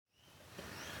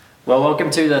Well, welcome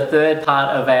to the third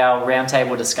part of our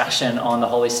roundtable discussion on the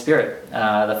Holy Spirit.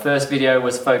 The first video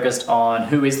was focused on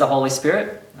who is the Holy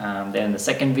Spirit. Then the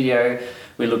second video,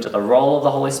 we looked at the role of the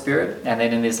Holy Spirit. And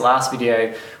then in this last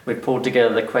video, we pulled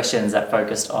together the questions that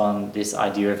focused on this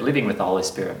idea of living with the Holy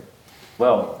Spirit.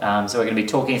 So we're going to be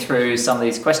talking through some of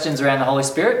these questions around the Holy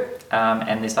Spirit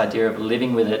and this idea of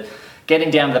living with it,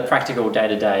 getting down to the practical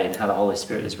day-to-day and how the Holy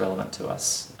Spirit is relevant to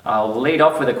us. I'll lead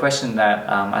off with a question that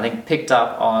I think picked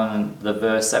up on the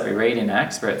verse that we read in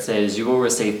Acts, where it says, "You will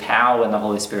receive power when the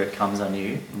Holy Spirit comes on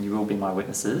you, and you will be my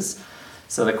witnesses."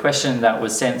 So the question that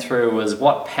was sent through was,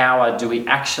 what power do we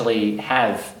actually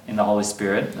have in the Holy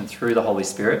Spirit and through the Holy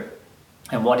Spirit?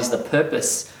 And what is the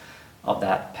purpose of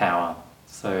that power?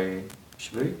 So,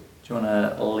 Shabu, do you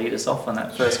want to lead us off on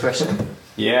that first question?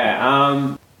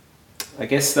 Yeah, I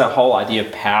guess the whole idea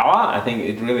of power, I think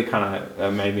it really kind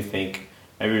of made me think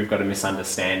maybe we've got a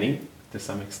misunderstanding to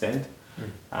some extent.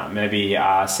 Maybe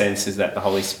our sense is that the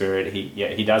Holy Spirit,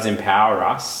 he does empower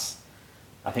us.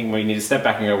 I think we need to step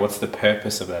back and go, what's the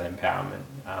purpose of that empowerment?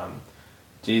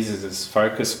 Jesus'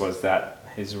 focus was that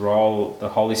his role, the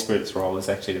Holy Spirit's role, is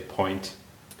actually to point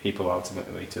people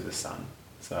ultimately to the Son.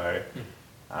 So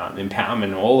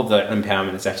empowerment, all of the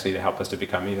empowerment is actually to help us to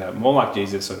become either more like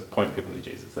Jesus or point people to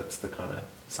Jesus. That's the kind of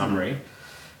summary.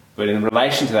 But in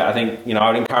relation to that, I think, I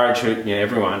would encourage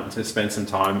everyone to spend some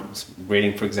time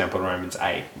reading, for example, Romans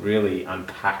 8. Really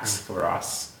unpacks for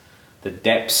us the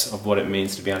depths of what it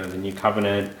means to be under the new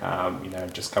covenant.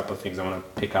 Just a couple of things I want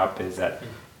to pick up is that,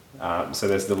 so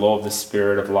there's the law of the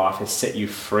Spirit of life has set you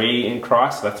free in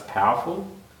Christ. That's powerful.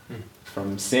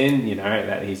 From sin,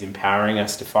 that he's empowering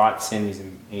us to fight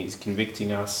sin. He's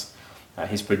convicting us.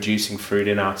 He's producing fruit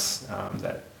in us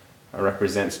that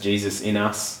represents Jesus in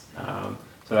us.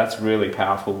 So that's really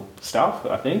powerful stuff,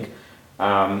 I think.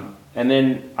 And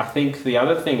then I think the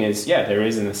other thing is, there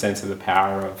is in the sense of the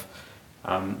power of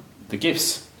the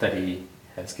gifts that he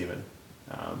has given.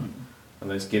 And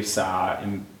those gifts are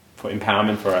for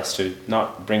empowerment for us to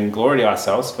not bring glory to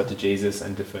ourselves, but to Jesus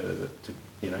and to further,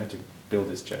 to build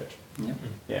his church.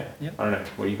 Yeah. I don't know.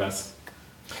 What are you guys'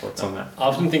 thoughts on that? I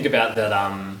often think about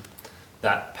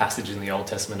that passage in the Old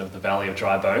Testament of the Valley of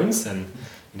Dry Bones, and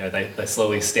they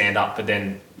slowly stand up, but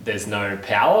then there's no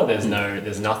power,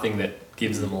 there's nothing that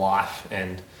gives them life.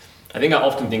 And I think I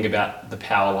often think about the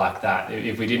power like that.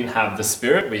 If we didn't have the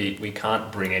Spirit, we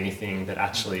can't bring anything that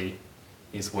actually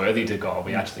is worthy to God.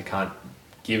 We actually can't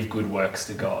give good works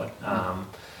to God.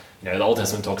 The Old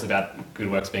Testament talks about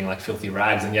good works being like filthy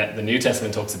rags, and yet the New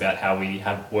Testament talks about how we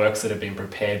have works that have been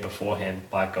prepared beforehand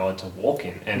by God to walk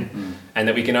in, and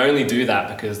that we can only do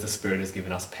that because the Spirit has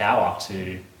given us power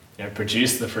to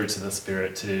produce the fruits of the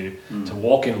Spirit, to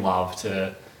walk in love,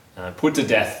 to put to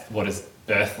death what is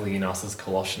earthly in us, as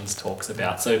Colossians talks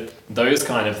about. So those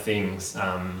kind of things,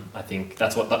 I think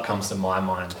that comes to my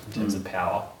mind in terms of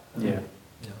power.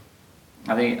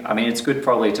 I mean, it's good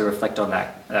probably to reflect on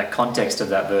that context of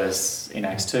that verse in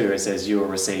Acts 2. It says you will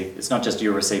receive, it's not just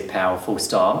you'll receive power full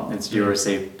stop, it's you'll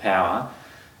receive power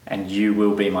and you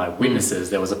will be my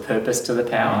witnesses. There was a purpose to the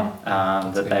power,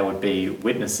 that they would be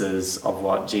witnesses of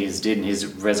what Jesus did in his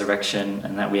resurrection,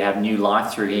 and that we have new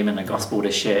life through him and the gospel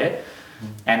to share.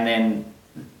 And then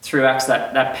through Acts,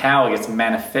 that power gets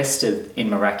manifested in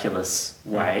miraculous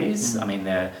ways. I mean,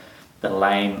 the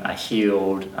lame are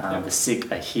healed, the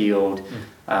sick are healed,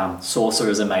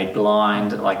 sorcerers are made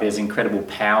blind. Like, there's incredible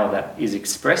power that is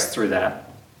expressed through that.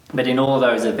 But in all of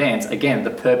those events, again, the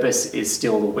purpose is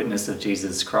still the witness of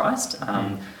Jesus Christ.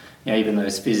 Even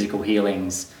those physical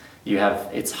healings,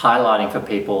 it's highlighting for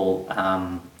people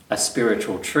a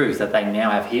spiritual truth, that they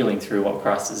now have healing through what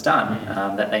Christ has done,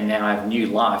 that they now have new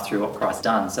life through what Christ has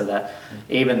done, so that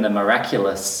even the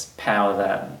miraculous power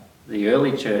that the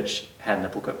early church had in the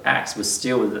book of Acts was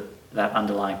still that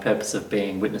underlying purpose of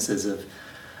being witnesses of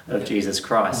Jesus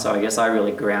Christ. So I guess I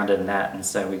really grounded in that, and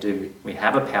so we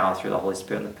have a power through the Holy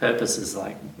Spirit, and the purpose is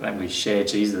like that we share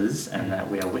Jesus and that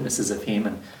we are witnesses of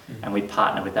him, and we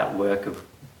partner with that work of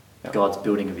God's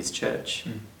building of his church.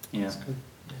 That's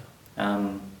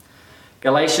good.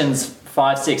 Galatians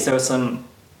 5:6, there was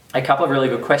a couple of really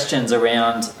good questions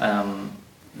around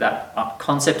that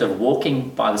concept of walking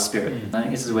by the Spirit. I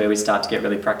think this is where we start to get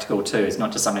really practical too. It's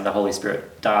not just something the Holy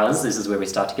Spirit does. This is where we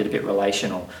start to get a bit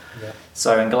relational.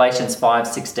 So in Galatians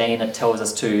 5:16, it tells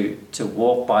us to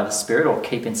walk by the Spirit, or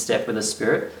keep in step with the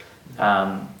Spirit.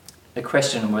 The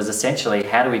question was essentially,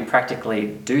 how do we practically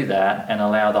do that and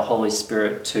allow the Holy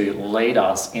Spirit to lead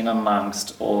us in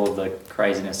amongst all the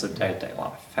craziness of day-to-day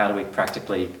life? How do we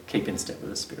practically keep in step with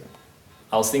the Spirit?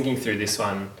 I was thinking through this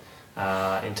one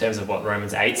in terms of what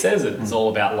Romans 8 says. It's all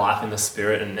about life in the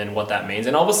Spirit and what that means.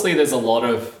 And obviously there's a lot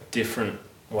of different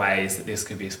ways that this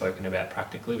could be spoken about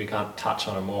practically. We can't touch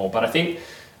on them all. But I think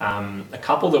a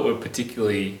couple that were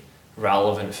particularly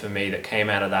relevant for me that came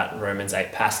out of that Romans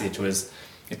 8 passage was,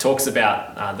 it talks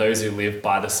about those who live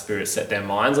by the Spirit set their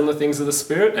minds on the things of the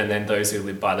Spirit, and then those who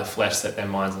live by the flesh set their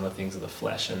minds on the things of the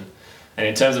flesh. And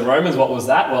in terms of Romans, what was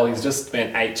that? Well, he's just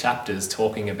spent 8 chapters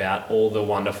talking about all the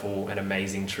wonderful and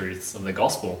amazing truths of the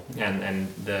gospel and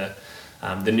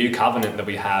the new covenant that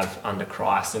we have under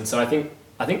Christ. And so I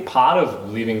think part of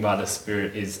living by the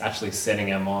Spirit is actually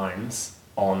setting our minds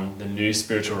on the new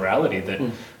spiritual reality that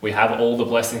we have all the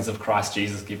blessings of Christ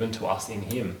Jesus given to us in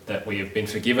him, that we have been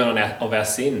forgiven of our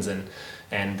sins and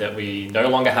that we no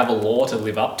longer have a law to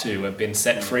live up to. We've been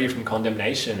set free from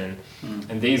condemnation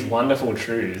and these wonderful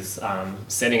truths,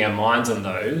 setting our minds on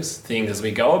those things as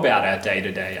we go about our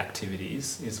day-to-day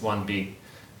activities is one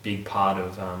big part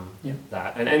of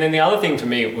that. And then the other thing for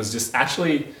me was just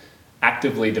actually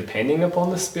actively depending upon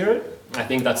the Spirit. I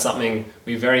think that's something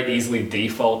we very easily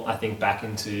default, I think, back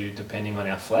into depending on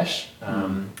our flesh.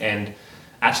 And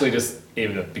actually just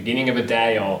either the beginning of a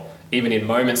day or even in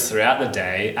moments throughout the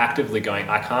day, actively going,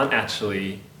 I can't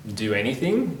actually do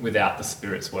anything without the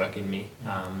Spirit's work in me.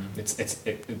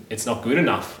 It's not good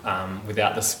enough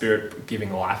without the Spirit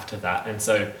giving life to that. And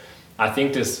so I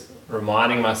think just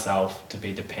reminding myself to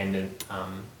be dependent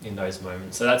in those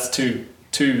moments. So that's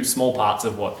two small parts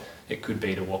of what it could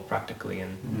be to walk practically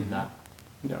in that.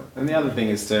 Yeah, and the other thing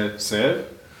is to serve.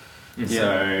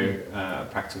 So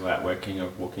practical outworking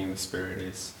of walking in the Spirit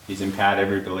is he's empowered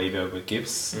every believer with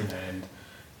gifts, and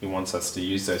he wants us to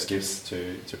use those gifts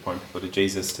to point people to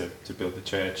Jesus, to build the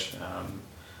church,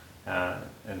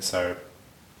 and so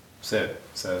serve.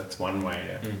 So that's one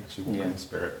way to actually walk in the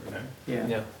Spirit.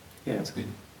 Yeah, That's good.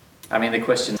 I mean, the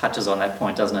question touches on that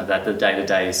point, doesn't it? That the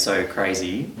day-to-day is so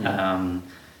crazy.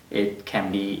 It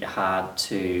can be hard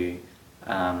to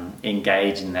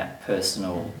engage in that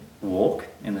personal walk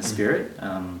in the Spirit.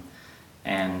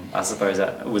 And I suppose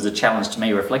that was a challenge to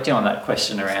me, reflecting on that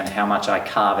question around how much I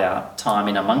carve out time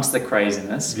in amongst the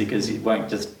craziness, because it won't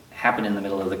just happen in the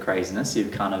middle of the craziness.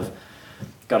 You've kind of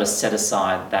got to set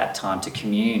aside that time to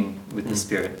commune with the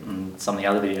Spirit. And some of the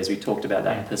other videos we talked about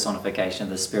that personification of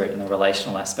the Spirit and the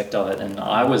relational aspect of it. And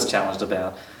I was challenged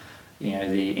about,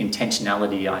 the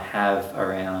intentionality I have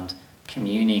around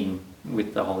communing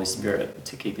with the Holy Spirit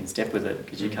to keep in step with it,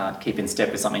 because you can't keep in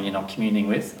step with something you're not communing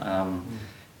with.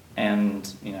 And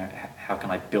how can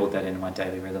I build that into my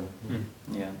daily rhythm?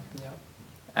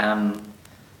 I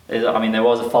mean, there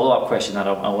was a follow-up question that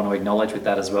I want to acknowledge with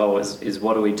that as well, is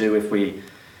what do we do if we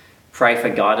pray for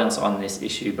guidance on this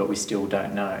issue but we still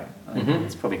don't know? I think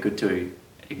it's probably good to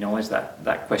acknowledge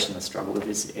that question, the struggle with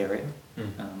this area.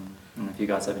 And if you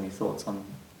guys have any thoughts on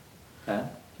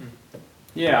that.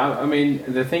 Yeah, I mean,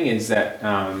 the thing is that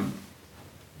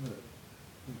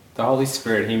the Holy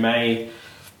Spirit, he may,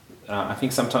 I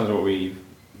think sometimes what we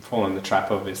fall in the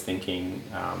trap of is thinking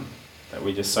that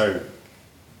we get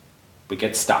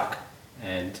stuck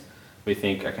and we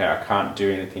think, okay, I can't do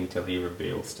anything till he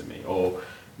reveals to me,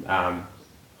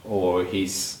 or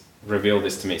he's revealed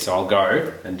this to me, so I'll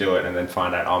go and do it and then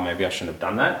find out, maybe I shouldn't have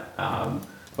done that,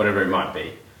 whatever it might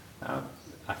be.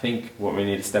 I think what we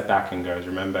need to step back and go is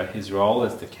remember his role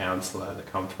as the counselor, the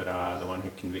comforter, the one who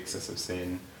convicts us of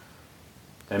sin.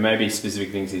 There may be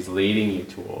specific things he's leading you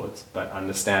towards, but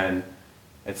understand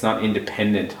it's not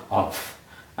independent of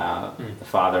the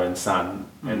Father and Son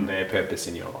and their purpose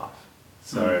in your life.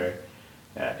 So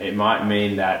it might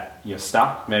mean that you're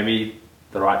stuck. Maybe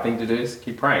the right thing to do is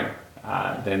keep praying.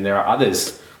 Then there are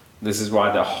others. This is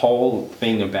why the whole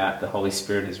thing about the Holy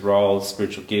Spirit, his role,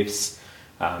 spiritual gifts,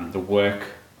 the work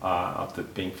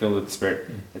of being filled with the Spirit,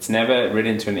 it's never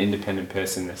written to an independent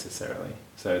person necessarily.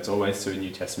 So it's always to a New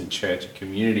Testament church, a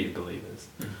community of believers.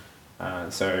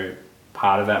 So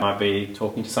part of that might be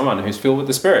talking to someone who's filled with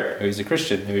the Spirit, who's a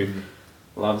Christian, who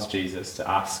loves Jesus, to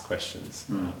ask questions,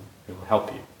 who will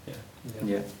help you.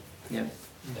 Yeah.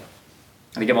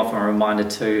 I think I'm often reminded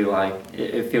too, like,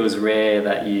 it feels rare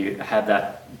that you have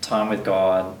that time with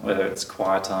God, whether it's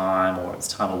quiet time or it's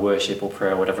time of worship or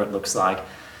prayer, whatever it looks like,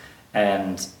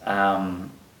 and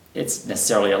it's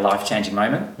necessarily a life-changing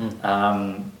moment.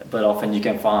 But often you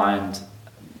can find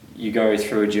you go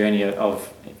through a journey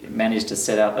of manage to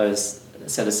set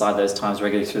aside those times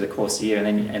regularly through the course of the year,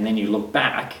 and then you look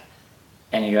back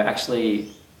and you go,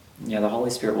 actually, the Holy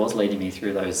Spirit was leading me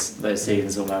through those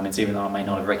seasons or moments, even though I may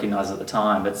not have recognised it at the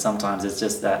time. But sometimes it's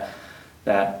just that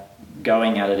that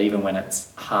going at it, even when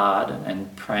it's hard,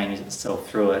 and praying yourself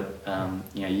through it,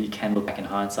 you can look back in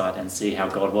hindsight and see how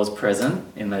God was present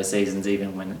in those seasons,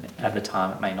 even when at the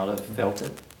time it may not have felt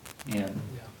it. Yeah.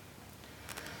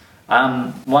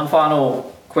 One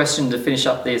final question to finish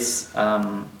up this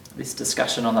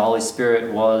discussion on the Holy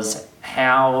Spirit was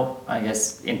how, I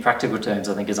guess, in practical terms,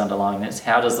 I think is underlying this,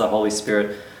 how does the Holy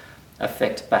Spirit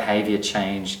affect behaviour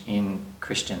change in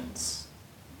Christians?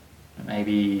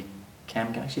 Maybe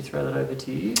Cam can actually throw that over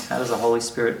to you. How does the Holy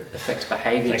Spirit affect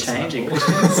behaviour change in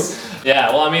Christians? Yeah,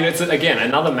 well, I mean, it's, again,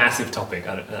 another massive topic.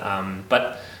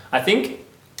 But I think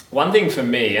one thing for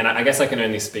me, and I guess I can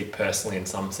only speak personally in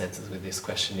some senses with this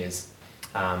question, is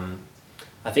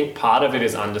I think part of it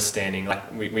is understanding,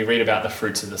 like we read about the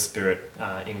fruits of the Spirit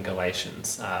in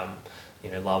Galatians,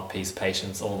 love, peace,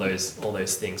 patience, all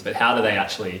those things. But how are they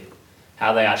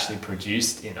actually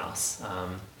produced in us?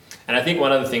 And I think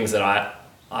one of the things that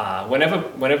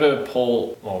whenever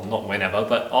Paul, well, not whenever,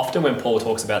 but often when Paul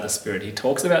talks about the Spirit, he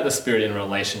talks about the Spirit in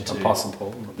relation to... Apostle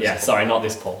Paul. Not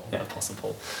this Paul, yeah. Apostle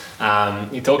Paul.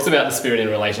 He talks about the Spirit in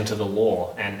relation to the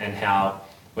law and how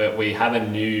we have a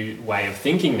new way of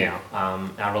thinking now.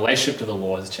 Our relationship to the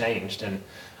law has changed, and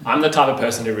I'm the type of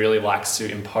person who really likes to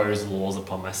impose laws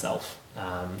upon myself,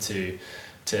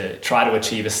 to try to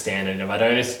achieve a standard. If I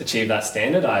don't achieve that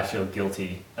standard, I feel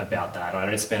guilty about that. I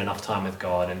don't spend enough time with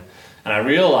God, and I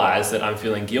realize that I'm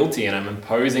feeling guilty and I'm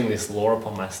imposing this law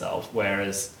upon myself,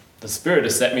 whereas the Spirit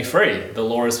has set me free. The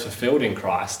law is fulfilled in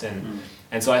Christ.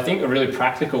 And so I think a really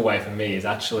practical way for me is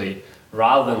actually,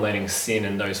 rather than letting sin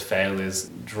and those failures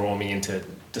draw me into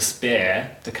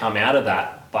despair, to come out of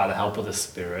that by the help of the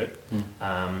Spirit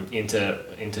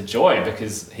into joy,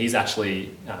 because He's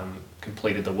actually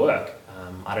completed the work.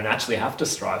 I don't actually have to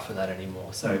strive for that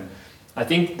anymore. So I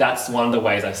think that's one of the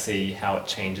ways I see how it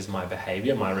changes my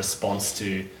behavior, my response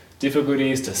to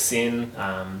difficulties, to sin,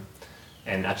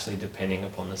 and actually depending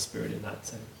upon the Spirit in that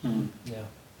sense. Yeah.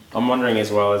 I'm wondering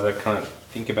as well, as I kind of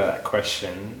think about that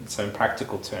question, so in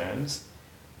practical terms,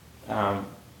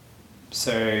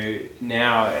 so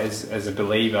now as a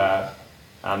believer,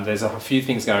 there's a few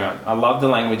things going on. I love the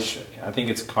language. I think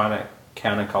it's kind of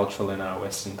countercultural in our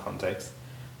Western context,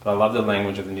 but I love the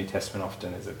language of the New Testament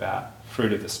often is about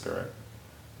fruit of the Spirit.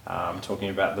 Talking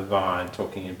about the vine,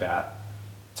 talking about,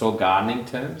 it's all gardening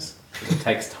terms. It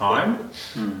takes time,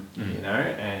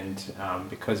 and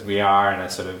because we are in a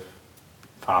sort of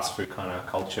fast food kind of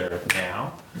culture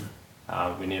now,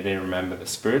 we need to remember the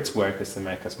Spirit's work is to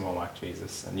make us more like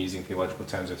Jesus, and using theological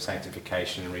terms of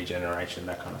sanctification, regeneration,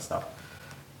 that kind of stuff,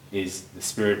 is the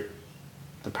Spirit,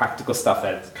 the practical stuff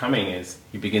that's coming is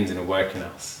He begins in a work in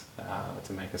us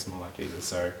to make us more like Jesus.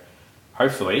 So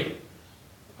hopefully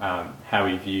how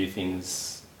we view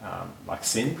things like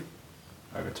sin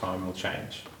over time will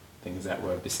change. Things that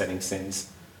were besetting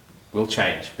sins will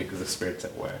change because the Spirit's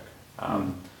at work.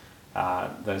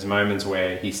 Those moments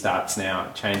where He starts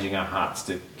now changing our hearts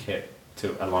to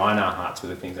align our hearts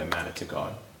with the things that matter to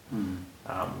God.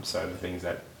 So the things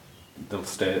that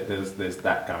there's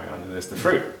that going on, and there's the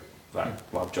fruit,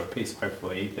 like love, joy, peace.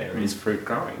 Hopefully there is fruit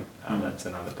growing. That's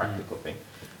another practical thing.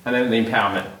 And then the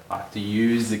empowerment, like to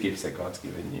use the gifts that God's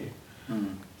given you.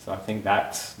 So I think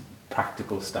that's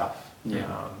practical stuff.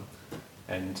 I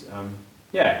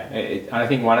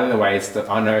think one of the ways that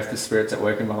I know if the Spirit's at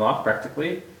work in my life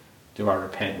practically, do I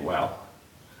repent well?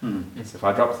 So if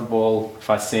I drop the ball, if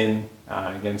I sin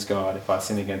against God, if I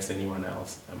sin against anyone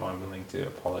else, am I willing to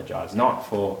apologise? Not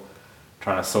for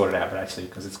trying to sort it out, but actually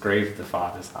because it's grieved the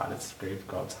Father's heart, it's grieved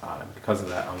God's heart, and because of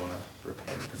that I want to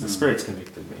repent, because the Spirit's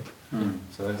convicted me.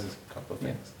 So those are a couple of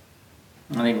things.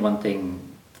 I think one thing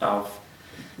I've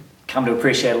come to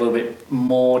appreciate a little bit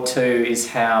more too is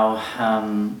how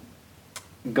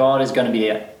God is going to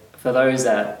be, for those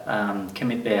that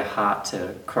commit their heart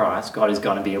to Christ, God is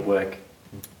going to be at work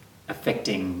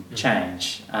affecting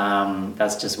change.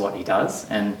 That's just what He does.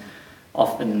 And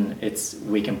often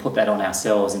we can put that on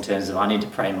ourselves in terms of, I need to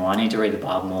pray more, I need to read the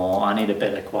Bible more, I need a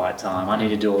better quiet time, I need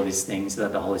to do all these things so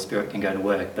that the Holy Spirit can go to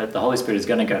work. But the Holy Spirit is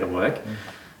going to go to work.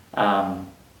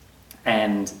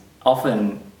 And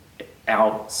often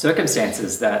our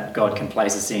circumstances that God can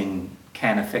place us in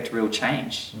can affect real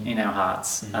change in our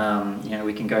hearts.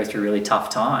 We can go through really tough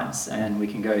times, and we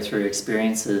can go through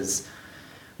experiences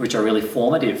which are really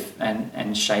formative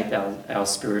and shape our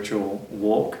spiritual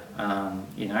walk.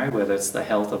 Whether it's the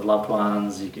health of loved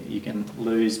ones, you can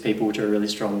lose people which are a really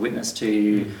strong witness to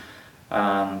you.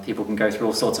 People can go through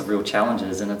all sorts of real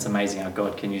challenges, and it's amazing how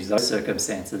God can use those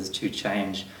circumstances to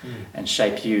change and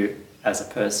shape you as a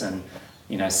person.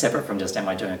 separate from just am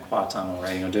I doing a quiet time or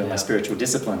reading or doing my Yeah. spiritual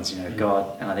disciplines,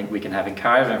 God, and I think we can have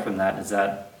encouragement from that, is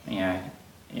that,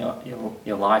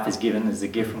 your life is given as a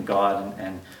gift from God,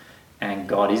 and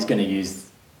God is going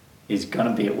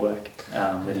to be at work,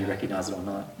 whether you recognize it or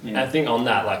not. And I think on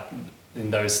that, like in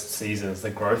those seasons, the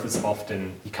growth is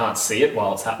often, you can't see it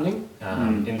while it's happening.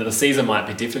 And the season might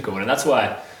be difficult. And that's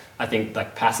why I think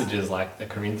like passages like the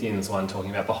Corinthians one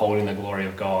talking about beholding the glory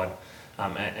of God.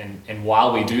 And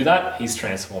while we do that, he's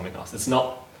transforming us. It's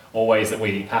not always that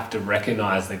we have to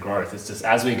recognize the growth. It's just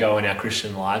as we go in our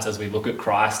Christian lives, as we look at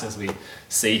Christ, as we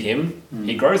see him,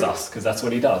 he grows us, because that's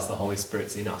what he does. The Holy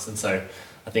Spirit's in us. And so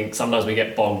I think sometimes we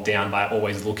get bogged down by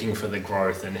always looking for the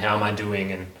growth and how am I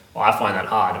doing? And I find that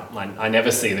hard. I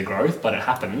never see the growth, but it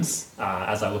happens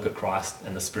as I look at Christ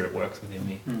and the Spirit works within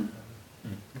me.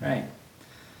 Great.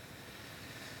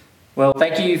 Well,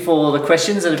 thank you for the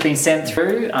questions that have been sent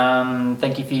through.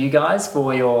 Thank you for you guys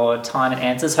for your time and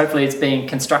answers. Hopefully it's been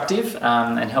constructive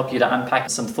and help you to unpack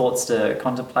some thoughts to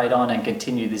contemplate on and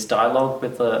continue this dialogue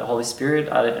with the Holy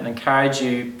Spirit. I'd encourage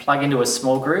you, plug into a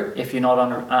small group if you're not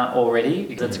on already,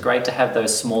 because it's great to have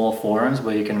those smaller forums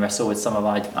where you can wrestle with some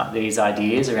of these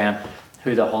ideas around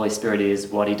who the Holy Spirit is,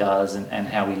 what he does, and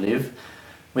how we live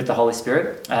with the Holy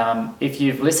Spirit. If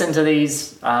you've listened to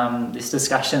this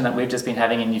discussion that we've just been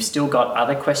having and you've still got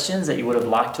other questions that you would have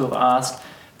liked to have asked,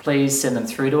 please send them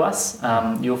through to us.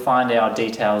 You'll find our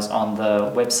details on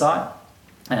the website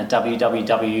at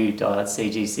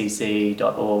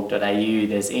www.cgcc.org.au.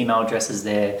 There's email addresses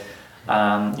there.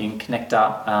 You can connect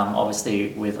up, obviously,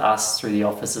 with us through the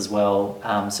office as well.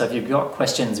 So if you've got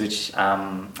questions which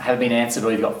have been answered,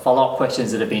 or you've got follow-up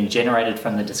questions that have been generated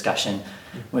from the discussion,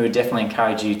 we would definitely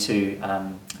encourage you to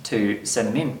send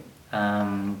them in.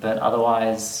 But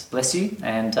otherwise, bless you,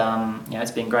 and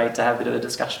it's been great to have a bit of a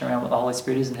discussion around what the Holy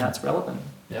Spirit is and how it's relevant.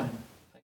 Yeah.